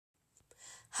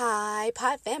Hi,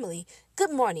 Pod family. Good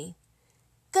morning,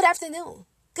 good afternoon,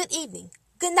 good evening,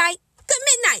 good night, good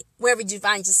midnight, wherever you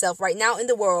find yourself right now in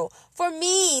the world. For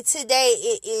me, today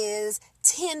it is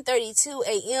 10:32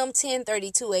 a.m.,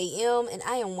 10:32 a.m., and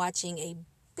I am watching a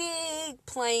big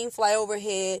plane fly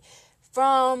overhead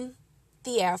from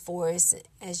the Air Force,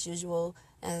 as usual.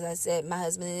 As I said, my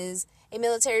husband is a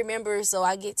military member, so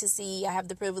I have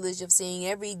the privilege of seeing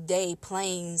every day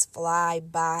planes fly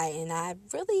by, and I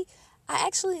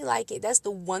actually like it. That's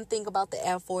the one thing about the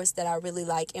Air Force that I really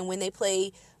like. And when they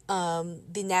play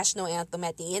the national anthem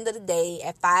at the end of the day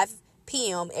at 5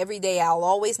 p.m. every day, I'll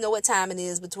always know what time it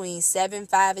is between 7,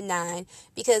 5, and 9.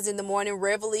 Because in the morning,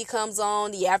 Reveille comes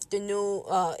on. The afternoon,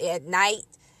 at night,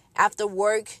 after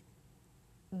work,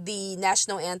 the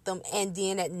national anthem. And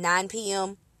then at 9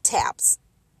 p.m., taps.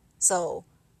 So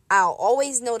I'll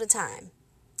always know the time.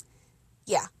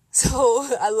 Yeah. So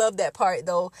I love that part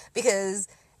though, because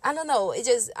I don't know,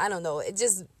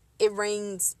 it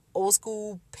rings old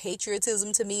school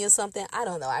patriotism to me or something. I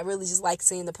don't know. I really just like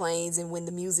seeing the planes, and when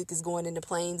the music is going and the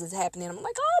planes is happening, I'm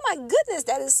like, oh my goodness,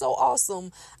 that is so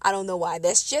awesome. I don't know why.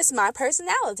 That's just my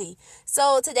personality.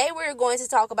 So today we're going to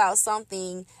talk about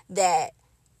something that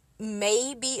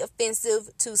may be offensive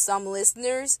to some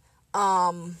listeners.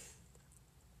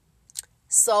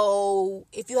 So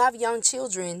if you have young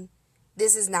children,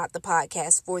 this is not the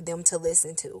podcast for them to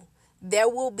listen to. There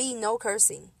will be no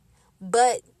cursing,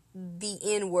 but the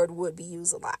N-word would be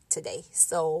used a lot today.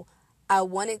 So I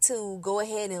wanted to go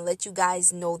ahead and let you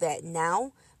guys know that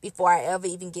now before I ever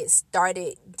even get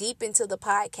started deep into the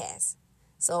podcast.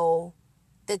 So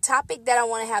the topic that I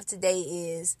want to have today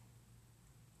is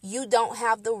you don't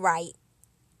have the right,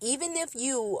 even if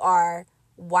you are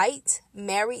white,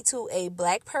 married to a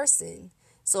black person.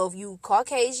 So if you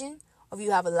Caucasian, or if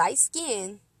you have a light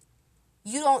skin,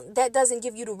 that doesn't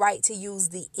give you the right to use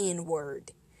the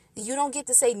N-word. You don't get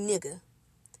to say nigga.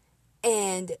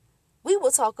 And we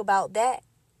will talk about that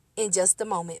in just a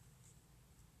moment.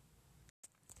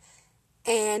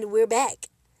 And we're back.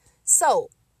 So,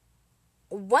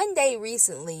 one day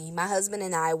recently, my husband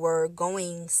and I were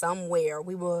going somewhere.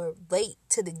 We were late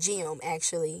to the gym,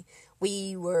 actually.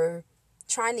 We were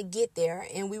trying to get there,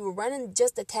 and we were running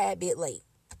just a tad bit late.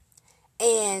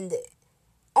 And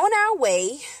on our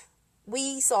way,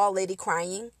 we saw a lady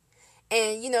crying.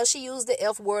 And, she used the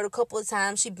F word a couple of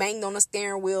times. She banged on the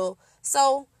steering wheel.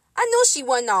 So, I knew she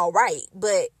wasn't all right.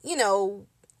 But,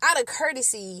 out of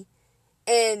courtesy,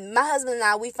 and my husband and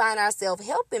I, we find ourselves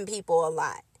helping people a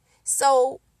lot.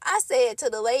 So, I said to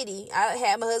the lady, I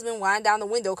had my husband wind down the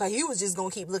window because he was just going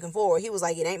to keep looking forward. He was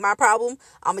like, it ain't my problem.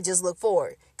 I'm going to just look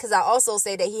forward. Because I also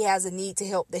say that he has a need to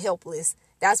help the helpless.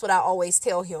 That's what I always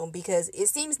tell him, because it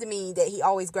seems to me that he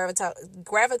always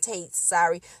gravitates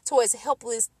towards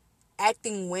helpless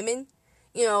acting women,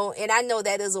 and I know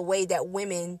that is a way that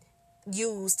women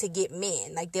use to get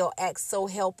men. Like, they'll act so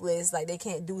helpless, like they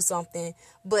can't do something,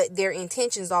 but their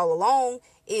intentions all along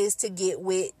is to get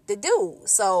with the dude.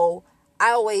 So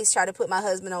I always try to put my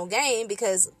husband on game,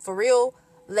 because for real,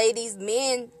 ladies,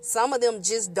 men, some of them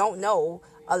just don't know.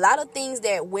 A lot of things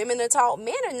that women are taught,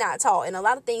 men are not taught. And a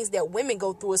lot of things that women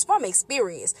go through is from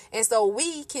experience. And so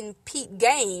we can peep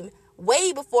game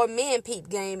way before men peep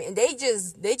game. And they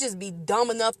just be dumb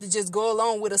enough to just go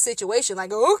along with a situation.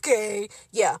 Like, okay,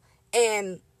 yeah.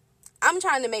 And I'm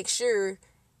trying to make sure,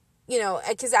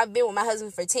 because I've been with my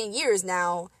husband for 10 years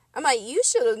now. I'm like, you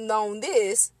should have known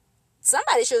this.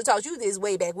 Somebody should have taught you this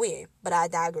way back when. But I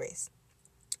digress.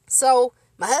 So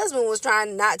my husband was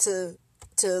trying not to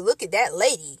look at that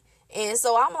lady. And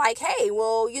so I'm like, hey,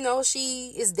 well,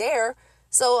 she is there.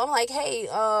 So I'm like, hey,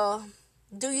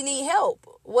 do you need help?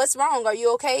 What's wrong? Are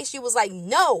you okay? She was like,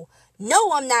 no,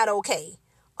 I'm not okay.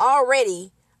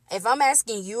 Already, if I'm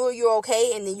asking you, are you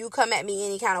okay? And then you come at me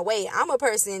any kind of way, I'm a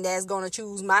person that's going to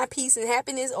choose my peace and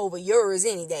happiness over yours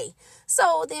any day.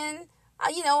 So then,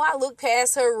 I look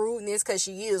past her rudeness because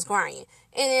she is crying.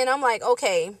 And then I'm like,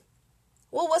 okay,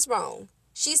 well, what's wrong?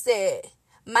 She said,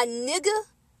 my nigga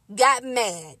got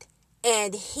mad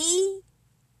and he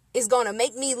is going to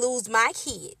make me lose my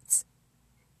kids.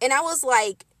 And I was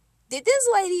like, did this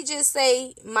lady just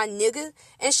say my nigga?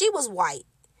 And she was white.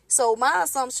 So my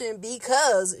assumption,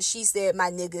 because she said my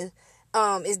nigga,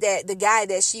 is that the guy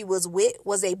that she was with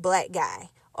was a black guy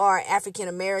or African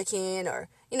American, or,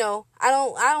 I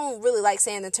don't really like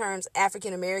saying the terms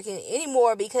African American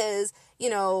anymore, because,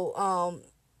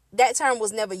 that term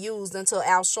was never used until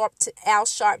Al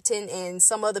Sharpton and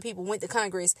some other people went to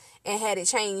Congress and had it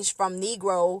changed from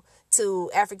Negro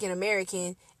to African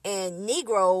American. And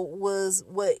Negro was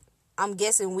what I'm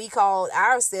guessing we called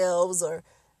ourselves, or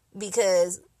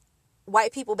because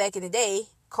white people back in the day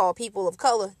call people of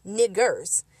color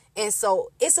niggers. And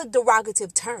so it's a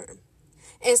derogative term.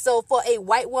 And so for a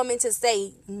white woman to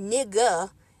say nigga,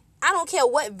 I don't care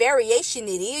what variation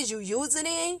it is you use it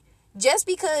in, just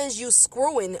because you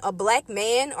screwing a black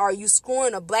man or you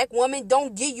screwing a black woman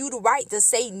don't give you the right to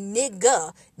say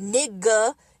nigga,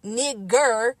 nigga,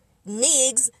 nigger,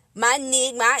 nigs, my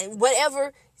nig, my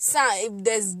whatever sound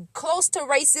that's close to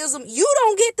racism. You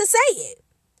don't get to say it.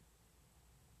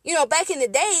 You know, back in the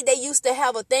day, they used to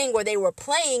have a thing where they were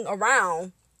playing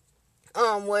around,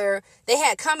 where they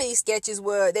had comedy sketches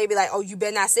where they'd be like, oh, you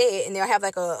better not say it. And they'll have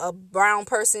like a brown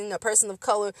person, a person of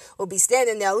color will be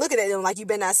standing there looking at them like, you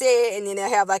better not say it. And then they'll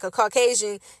have like a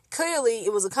Caucasian. Clearly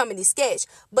it was a comedy sketch.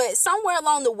 But somewhere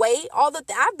along the way,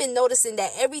 I've been noticing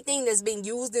that everything that's been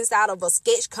used inside of a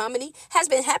sketch comedy has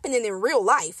been happening in real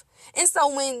life. And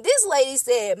so when this lady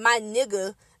said, my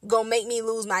nigga gonna make me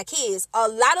lose my kids, a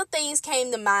lot of things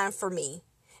came to mind for me.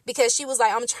 Because she was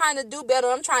like, I'm trying to do better.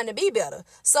 I'm trying to be better.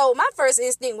 So my first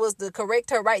instinct was to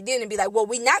correct her right then and be like, well,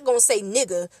 we're not going to say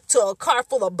nigga to a car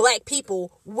full of black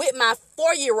people with my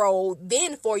 4-year-old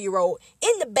in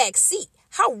the back seat.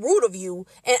 How rude of you.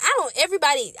 And I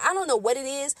don't know what it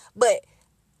is, but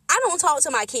I don't talk to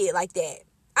my kid like that.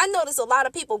 I notice a lot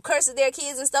of people cursing their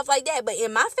kids and stuff like that. But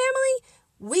in my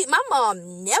family, my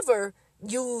mom never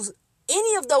used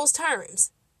any of those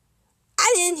terms.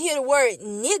 I didn't hear the word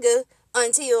nigga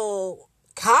until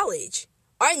college,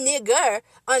 or nigger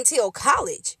until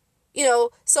college, you know.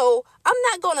 So I'm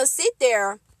not gonna sit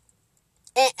there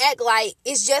and act like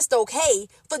it's just okay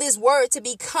for this word to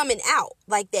be coming out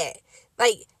like that.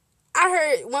 Like, I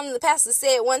heard one of the pastors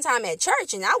say it one time at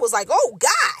church, and I was like, oh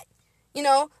God, you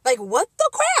know, like, what the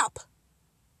crap?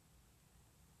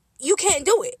 You can't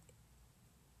do it.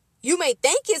 You may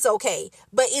think it's okay,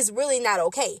 but it's really not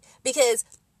okay because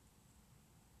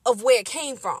of where it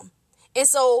came from. And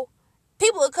so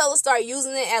people of color start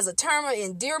using it as a term of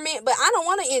endearment, but I don't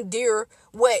want to endear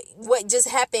what just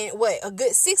happened, a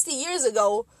good 60 years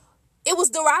ago. It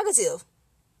was derogative.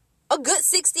 A good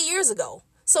 60 years ago.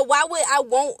 So why would I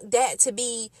want that to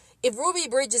be, if Ruby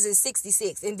Bridges is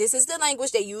 66, and this is the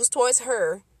language they used towards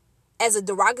her as a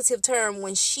derogative term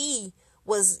when she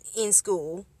was in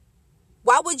school,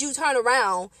 why would you turn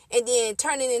around and then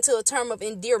turn it into a term of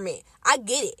endearment? I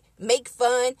get it. Make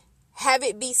fun. Have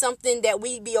it be something that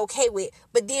we be okay with.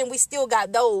 But then we still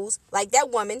got those, like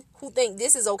that woman, who think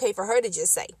this is okay for her to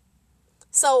just say.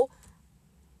 So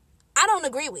I don't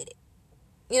agree with it.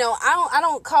 You know, I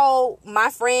don't call my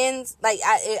friends, like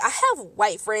I have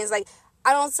white friends, like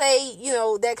I don't say, you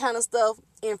know, that kind of stuff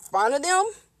in front of them.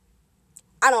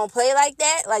 I don't play like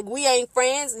that. Like, we ain't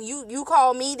friends. You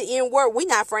call me the N-word. We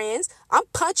not friends. I'm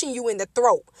punching you in the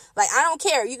throat. Like, I don't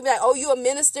care. You can be like, oh, you a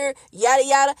minister, yada,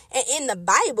 yada. And in the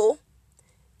Bible,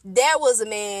 there was a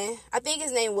man, I think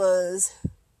his name was,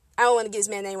 I don't want to get his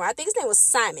man's name right. I think his name was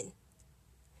Simon.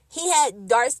 He had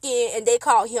dark skin, and they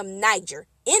called him Niger.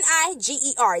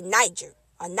 Niger. Niger.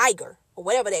 Or Niger. Or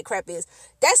whatever that crap is.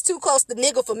 That's too close to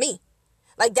nigger for me.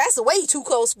 Like, that's way too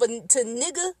close to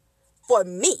nigger for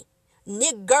me.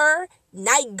 Nigger,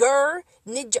 niger,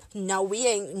 nigger. No, we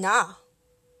ain't. Nah.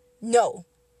 No.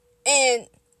 And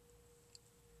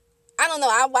I don't know.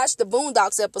 I watched the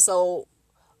Boondocks episode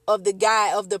of the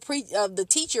guy, of the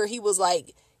teacher. He was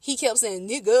like, he kept saying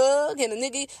nigga and a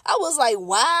nigga. I was like,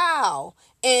 wow.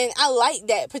 And I like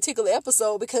that particular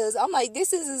episode because I'm like,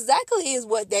 this is exactly is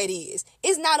what that is.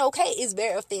 It's not okay. It's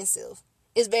very offensive.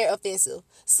 It's very offensive.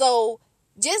 So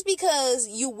just because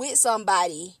you with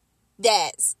somebody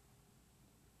that's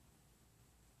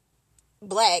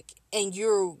black and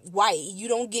you're white, you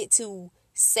don't get to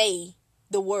say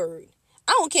the word.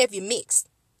 I don't care if you're mixed.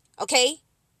 Okay?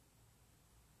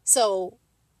 So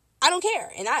I don't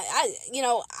care. And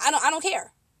I don't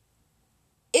care.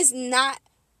 It's not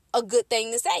a good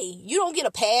thing to say. You don't get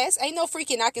a pass. Ain't no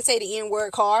freaking I can say the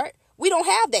N-word card. We don't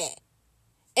have that.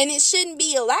 And it shouldn't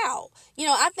be allowed. You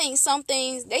know, I think some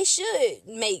things they should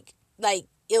make like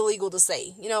illegal to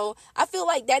say. You know, I feel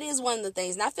like that is one of the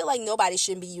things, and I feel like nobody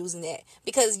shouldn't be using that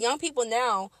because young people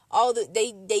now,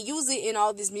 they use it in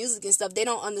all this music and stuff. They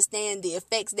don't understand the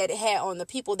effects that it had on the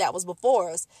people that was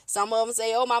before us. Some of them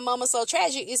say, oh, my mama's so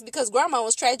tragic. It's because grandma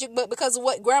was tragic, but because of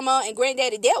what grandma and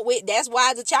granddaddy dealt with, that's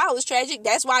why the child is tragic.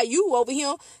 That's why you over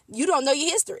here, you don't know your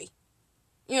history,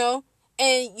 you know,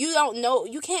 and you don't know,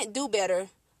 you can't do better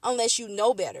unless you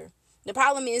know better. The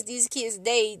problem is these kids,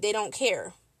 they don't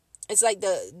care. It's like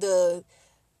the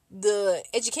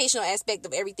educational aspect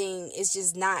of everything is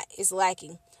just not, it's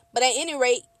lacking. But at any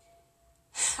rate,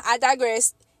 I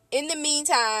digress. In the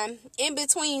meantime, in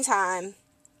between time,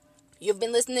 You've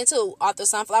been listening to Author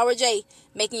Sunflower J,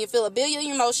 making you feel a billion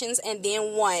emotions and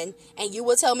then one. And you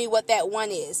will tell me what that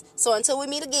one is. So until we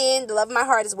meet again, the love of my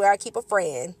heart is where I keep a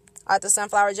friend. Author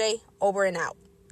Sunflower J, over and out.